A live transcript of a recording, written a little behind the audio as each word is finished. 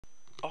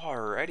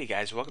Alrighty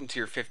guys, welcome to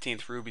your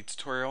 15th Ruby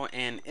tutorial,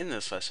 and in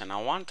this lesson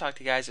I want to talk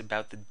to you guys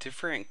about the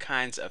different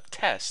kinds of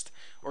tests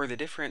or the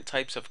different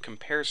types of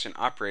comparison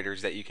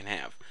operators that you can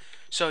have.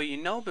 So you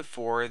know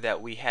before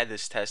that we had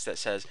this test that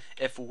says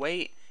if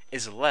weight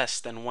is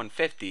less than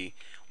 150,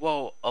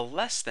 well, a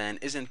less than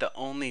isn't the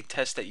only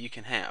test that you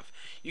can have.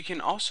 You can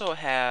also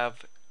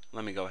have,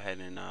 let me go ahead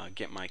and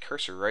get my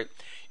cursor right.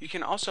 You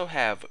can also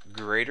have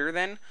greater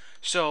than.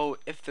 So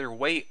if their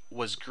weight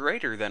was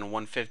greater than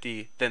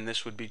 150, then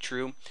this would be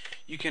true.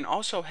 You can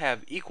also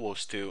have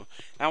equals to.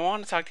 Now I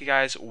want to talk to you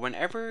guys,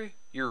 whenever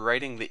you're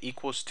writing the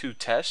equals to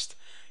test,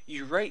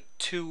 you write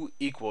two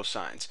equal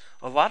signs.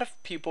 A lot of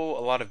people,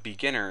 a lot of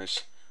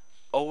beginners,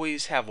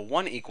 always have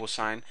one equal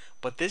sign,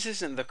 but this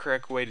isn't the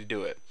correct way to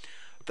do it.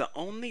 The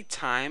only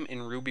time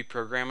in Ruby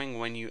programming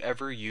when you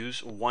ever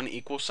use one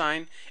equal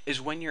sign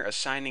is when you're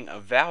assigning a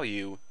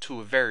value to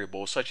a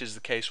variable, such as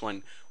the case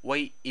when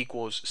weight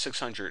equals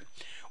 600.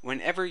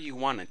 Whenever you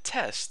want to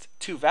test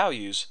two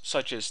values,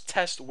 such as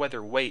test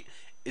whether weight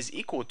is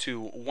equal to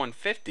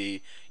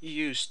 150, you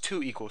use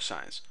two equal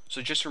signs.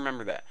 So just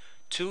remember that.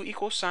 Two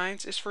equal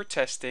signs is for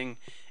testing,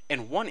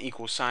 and one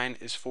equal sign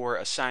is for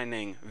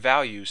assigning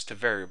values to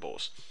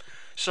variables.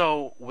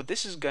 So what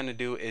this is going to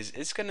do is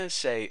it's going to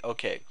say,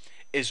 okay,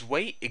 is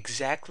weight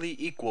exactly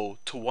equal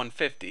to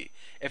 150?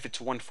 If it's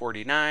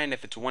 149,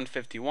 if it's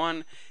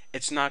 151,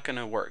 it's not going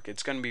to work.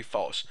 It's going to be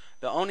false.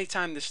 The only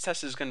time this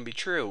test is going to be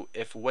true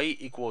if weight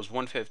equals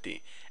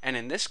 150. And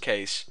in this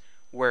case,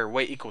 where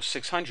weight equals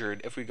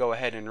 600, if we go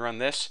ahead and run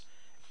this,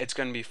 it's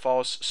going to be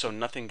false, so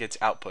nothing gets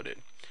outputted.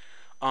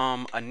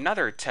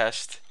 Another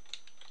test,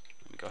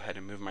 let me go ahead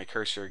and move my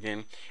cursor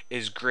again,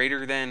 is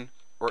greater than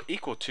or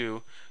equal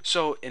to.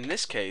 So in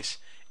this case,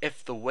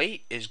 if the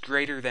weight is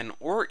greater than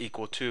or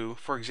equal to,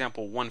 for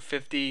example,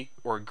 150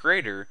 or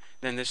greater,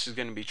 then this is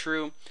going to be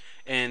true.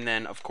 And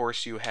then, of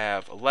course, you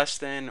have less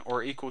than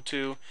or equal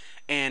to.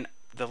 And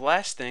the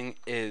last thing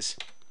is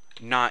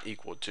not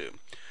equal to.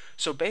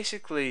 So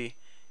basically,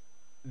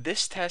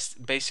 this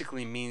test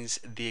basically means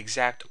the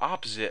exact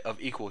opposite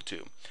of equal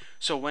to.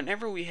 So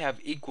whenever we have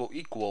equal,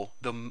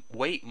 the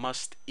weight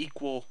must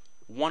equal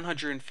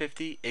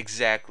 150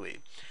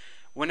 exactly.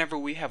 Whenever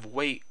we have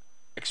weight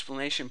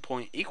exclamation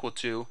point equal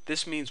to,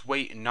 this means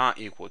weight not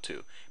equal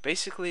to.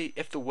 Basically,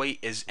 if the weight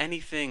is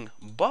anything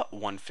but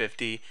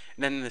 150,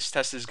 then this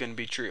test is going to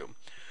be true.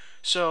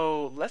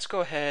 So let's go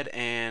ahead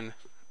and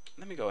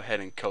let me go ahead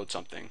and code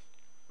something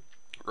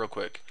real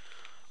quick.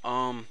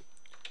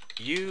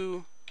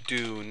 You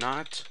do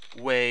not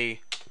weigh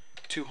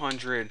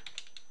 200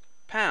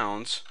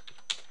 pounds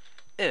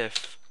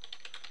if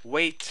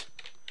weight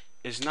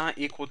is not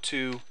equal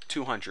to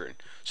 200.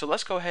 So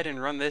let's go ahead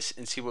and run this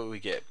and see what we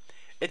get.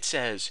 It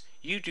says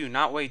you do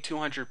not weigh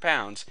 200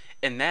 pounds,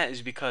 and that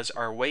is because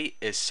our weight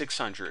is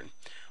 600.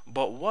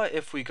 But what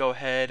if we go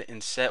ahead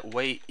and set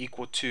weight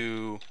equal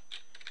to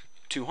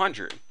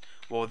 200?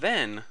 Well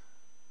then,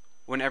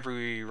 whenever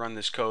we run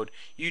this code,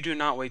 you do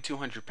not weigh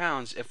 200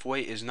 pounds if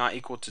weight is not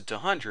equal to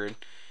 200,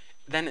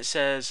 then it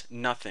says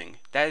nothing.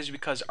 That is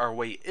because our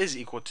weight is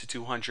equal to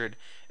 200.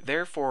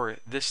 Therefore,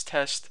 this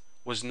test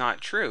was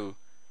not true,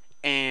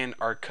 and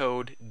our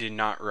code did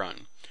not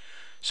run.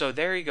 So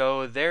there you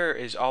go. There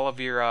is all of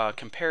your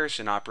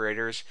comparison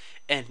operators.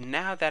 And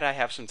now that I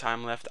have some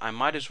time left, I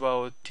might as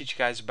well teach you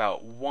guys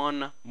about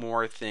one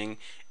more thing,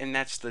 and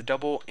that's the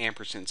double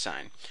ampersand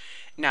sign.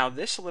 Now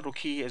this little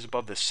key is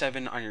above the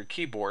 7 on your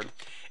keyboard,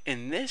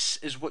 and this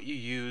is what you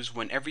use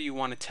whenever you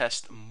want to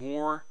test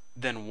more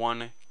than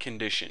one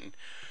condition.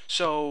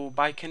 So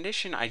by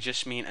condition, I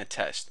just mean a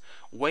test.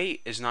 Weight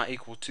is not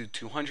equal to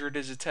 200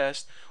 is a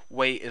test.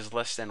 Weight is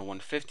less than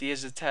 150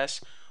 is a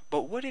test.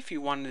 But what if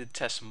you wanted to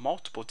test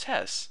multiple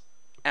tests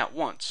at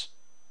once?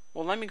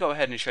 Well, let me go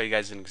ahead and show you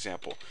guys an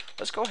example.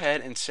 Let's go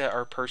ahead and set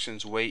our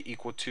person's weight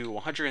equal to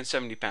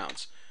 170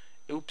 pounds.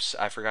 Oops,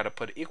 I forgot to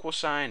put an equal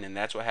sign, and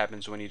that's what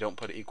happens when you don't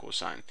put an equal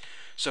sign.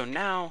 So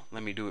now,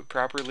 let me do it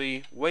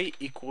properly. Weight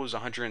equals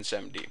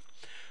 170.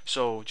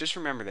 So just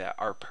remember that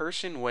our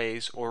person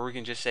weighs, or we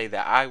can just say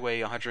that I weigh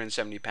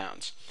 170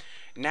 pounds.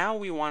 Now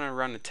we want to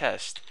run a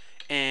test,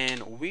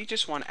 and we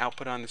just want to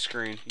output on the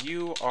screen,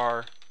 you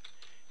are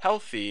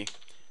healthy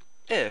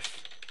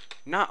if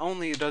not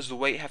only does the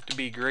weight have to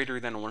be greater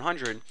than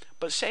 100,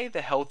 but say the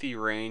healthy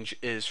range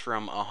is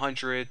from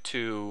 100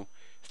 to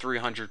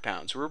 300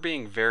 pounds. We're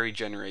being very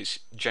generous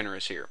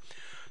here.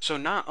 So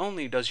not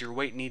only does your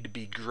weight need to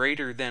be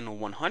greater than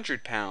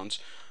 100 pounds,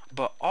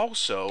 but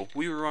also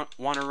we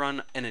want to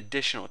run an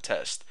additional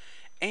test.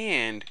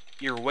 And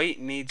your weight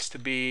needs to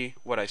be,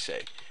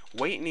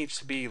 weight needs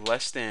to be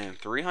less than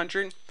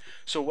 300.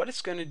 So what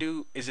it's going to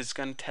do is it's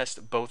going to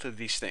test both of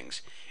these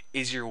things.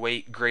 Is your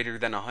weight greater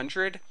than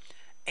 100?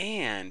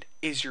 And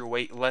is your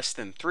weight less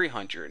than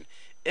 300?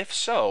 If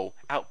so,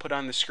 output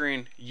on the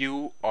screen,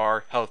 you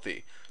are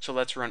healthy. So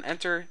let's run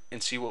enter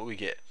and see what we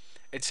get.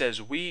 It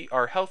says we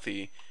are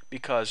healthy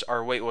because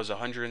our weight was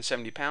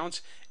 170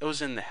 pounds. It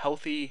was in the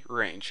healthy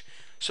range.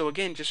 So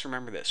again, just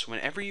remember this.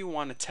 Whenever you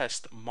want to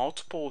test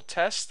multiple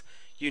tests,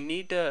 you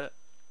need to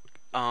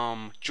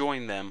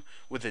join them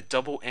with a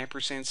double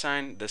ampersand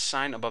sign, the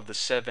sign above the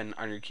 7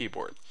 on your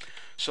keyboard.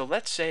 So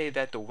let's say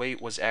that the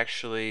weight was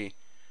actually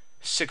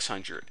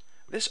 600.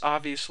 This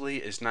obviously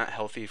is not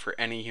healthy for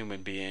any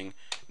human being,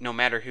 no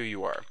matter who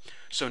you are.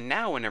 So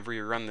now whenever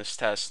you run this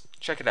test,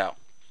 check it out.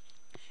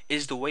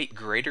 Is the weight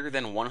greater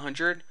than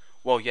 100?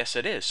 Well, yes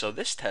it is, so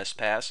this test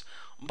passed.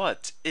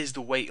 But is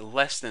the weight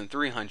less than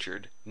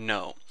 300?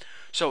 No.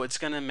 So it's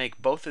going to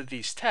make both of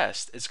these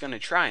tests, it's going to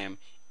try them.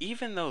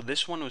 Even though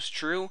this one was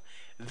true,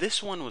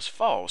 this one was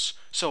false,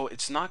 so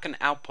it's not going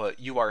to output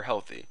you are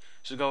healthy.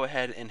 So go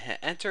ahead and hit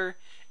enter,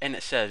 and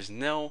it says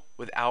nil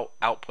without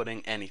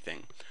outputting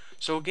anything.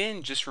 So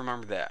again, just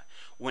remember that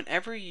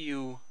whenever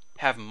you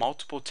have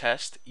multiple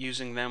tests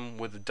using them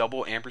with a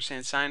double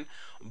ampersand sign,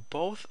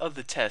 both of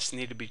the tests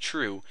need to be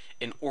true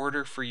in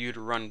order for you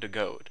to run the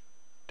code.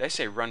 Did I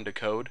say run the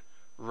code?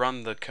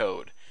 Run the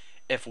code.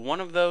 If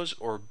one of those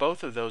or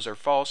both of those are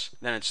false,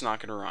 then it's not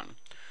going to run.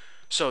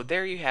 So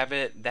there you have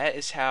it. That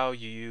is how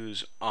you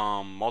use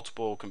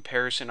multiple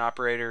comparison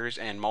operators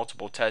and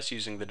multiple tests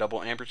using the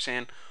double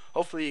ampersand.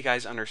 Hopefully you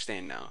guys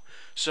understand now.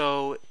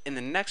 So in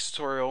the next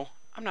tutorial,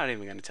 I'm not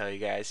even going to tell you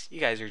guys. You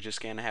guys are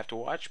just going to have to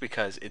watch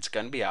because it's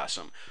going to be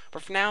awesome.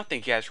 But for now,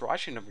 thank you guys for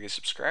watching. Don't forget to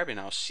subscribe, and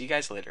I'll see you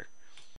guys later.